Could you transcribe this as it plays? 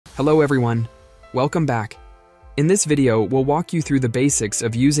Hello everyone, welcome back. In this video, we'll walk you through the basics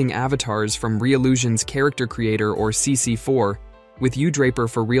of using avatars from Reallusion's Character Creator or CC4 with uDraper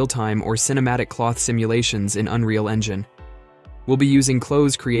for real-time or cinematic cloth simulations in Unreal Engine. We'll be using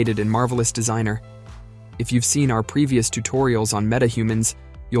clothes created in Marvelous Designer. If you've seen our previous tutorials on MetaHumans,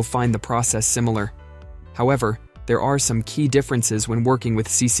 you'll find the process similar. However, there are some key differences when working with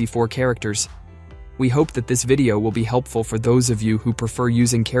CC4 characters. We hope that this video will be helpful for those of you who prefer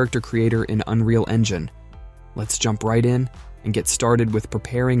using Character Creator in Unreal Engine. Let's jump right in and get started with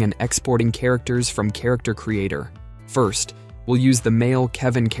preparing and exporting characters from Character Creator. First, we'll use the male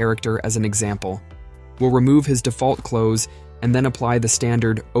Kevin character as an example. We'll remove his default clothes and then apply the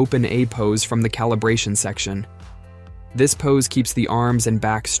standard Open A pose from the calibration section. This pose keeps the arms and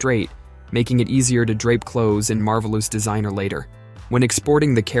back straight, making it easier to drape clothes in Marvelous Designer later. When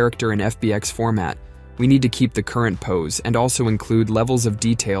exporting the character in FBX format, we need to keep the current pose and also include levels of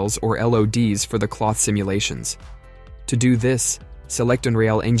details or LODs for the cloth simulations. To do this, select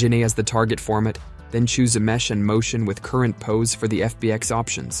Unreal Engine as the target format, then choose a mesh and motion with current pose for the FBX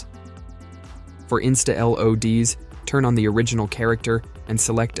options. For Insta LODs, turn on the original character and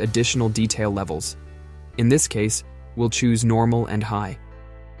select additional detail levels. In this case, we'll choose normal and high.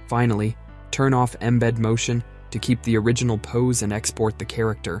 Finally, turn off embed motion to keep the original pose and export the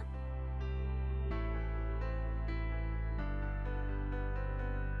character.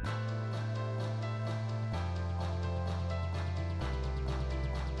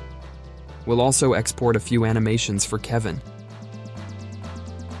 We'll also export a few animations for Kevin.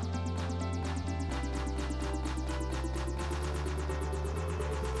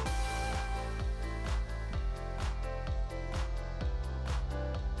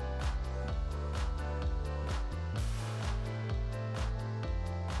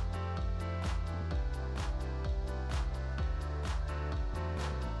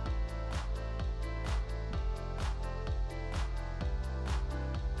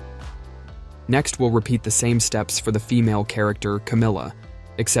 Next, we'll repeat the same steps for the female character, Camilla,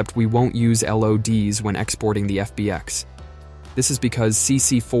 except we won't use LODs when exporting the FBX. This is because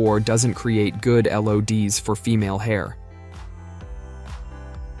CC4 doesn't create good LODs for female hair.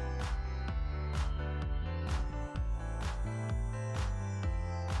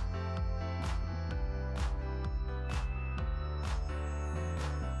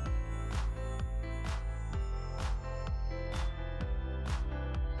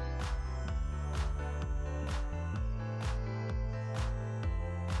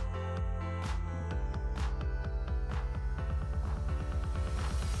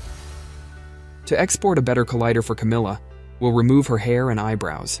 To export a better collider for Camilla, we'll remove her hair and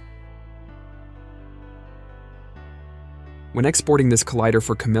eyebrows. When exporting this collider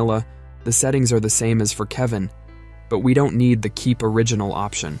for Camilla, the settings are the same as for Kevin, but we don't need the Keep Original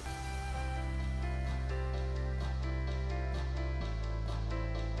option.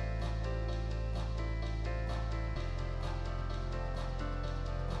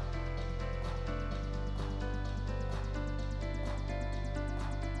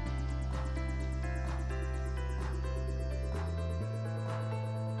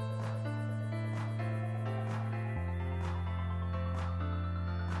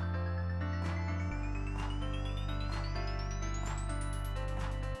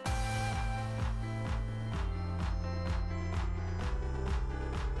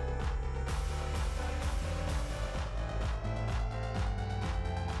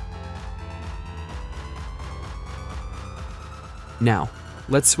 Now,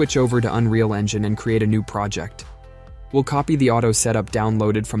 let's switch over to Unreal Engine and create a new project. We'll copy the auto setup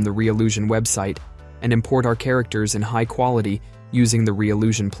downloaded from the Reallusion website and import our characters in high quality using the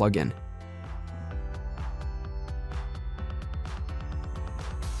Reallusion plugin.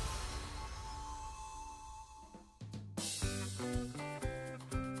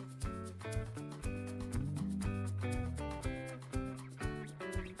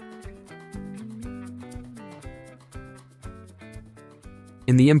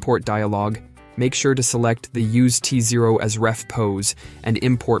 In the import dialog, make sure to select the Use T0 as ref pose and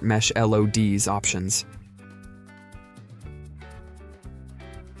Import Mesh LODs options.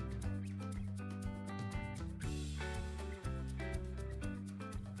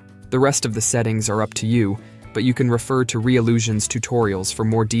 The rest of the settings are up to you, but you can refer to Reallusion's tutorials for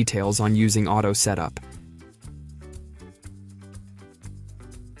more details on using auto setup.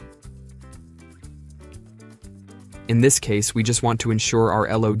 In this case, we just want to ensure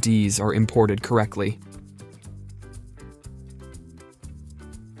our LODs are imported correctly.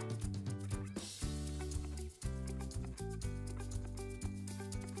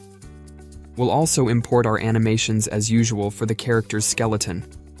 We'll also import our animations as usual for the character's skeleton.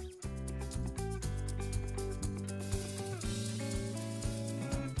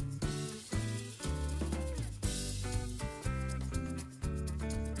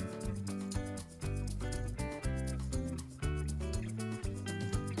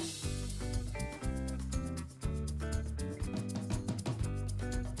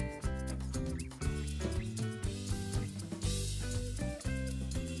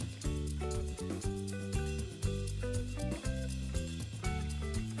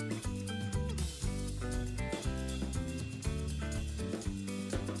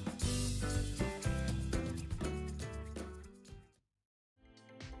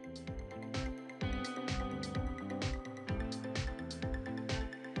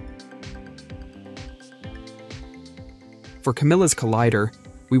 For Camilla's collider,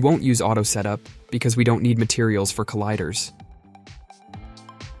 we won't use auto setup because we don't need materials for colliders.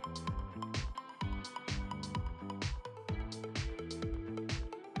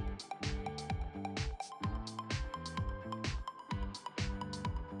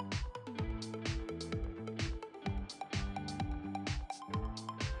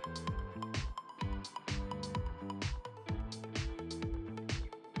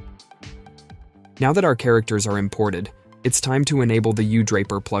 Now that our characters are imported, it's time to enable the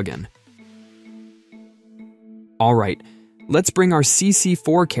uDraper plugin. Alright, let's bring our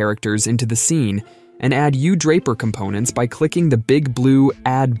CC4 characters into the scene and add uDraper components by clicking the big blue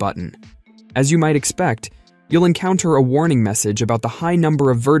Add button. As you might expect, you'll encounter a warning message about the high number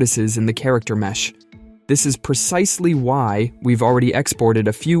of vertices in the character mesh. This is precisely why we've already exported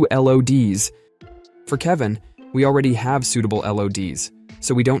a few LODs. For Kevin, we already have suitable LODs,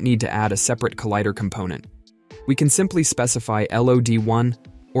 so we don't need to add a separate collider component. We can simply specify LOD1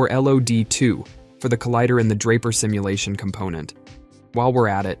 or LOD2 for the collider in the Draper simulation component. While we're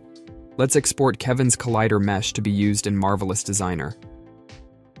at it, let's export Kevin's collider mesh to be used in Marvelous Designer.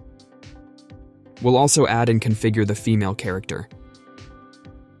 We'll also add and configure the female character.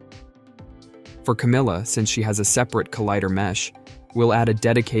 For Camilla, since she has a separate collider mesh, we'll add a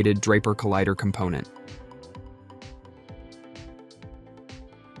dedicated Draper collider component.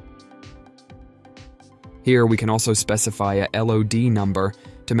 Here we can also specify a LOD number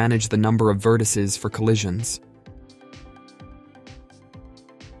to manage the number of vertices for collisions.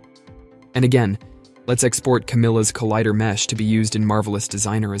 And again, let's export Camilla's collider mesh to be used in Marvelous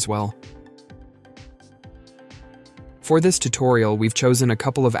Designer as well. For this tutorial, we've chosen a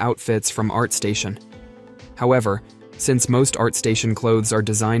couple of outfits from ArtStation. However, since most ArtStation clothes are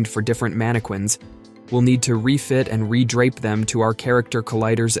designed for different mannequins, we'll need to refit and redrape them to our character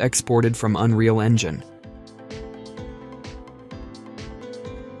colliders exported from Unreal Engine.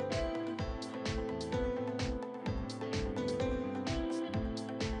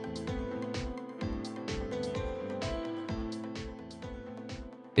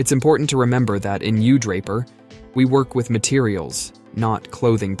 It's important to remember that in uDraper, we work with materials, not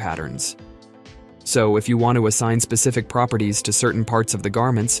clothing patterns. So if you want to assign specific properties to certain parts of the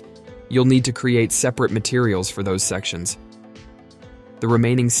garments, you'll need to create separate materials for those sections. The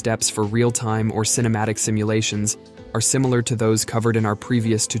remaining steps for real-time or cinematic simulations are similar to those covered in our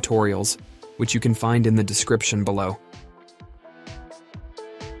previous tutorials, which you can find in the description below.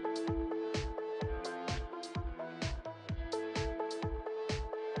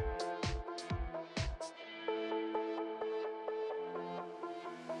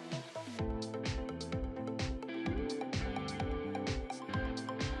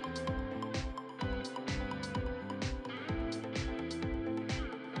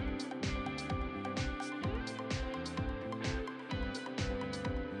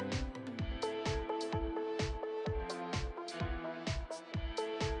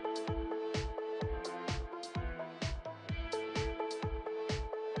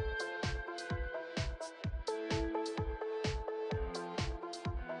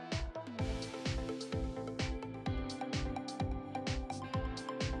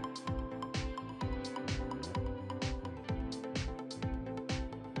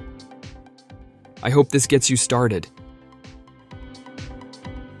 I hope this gets you started.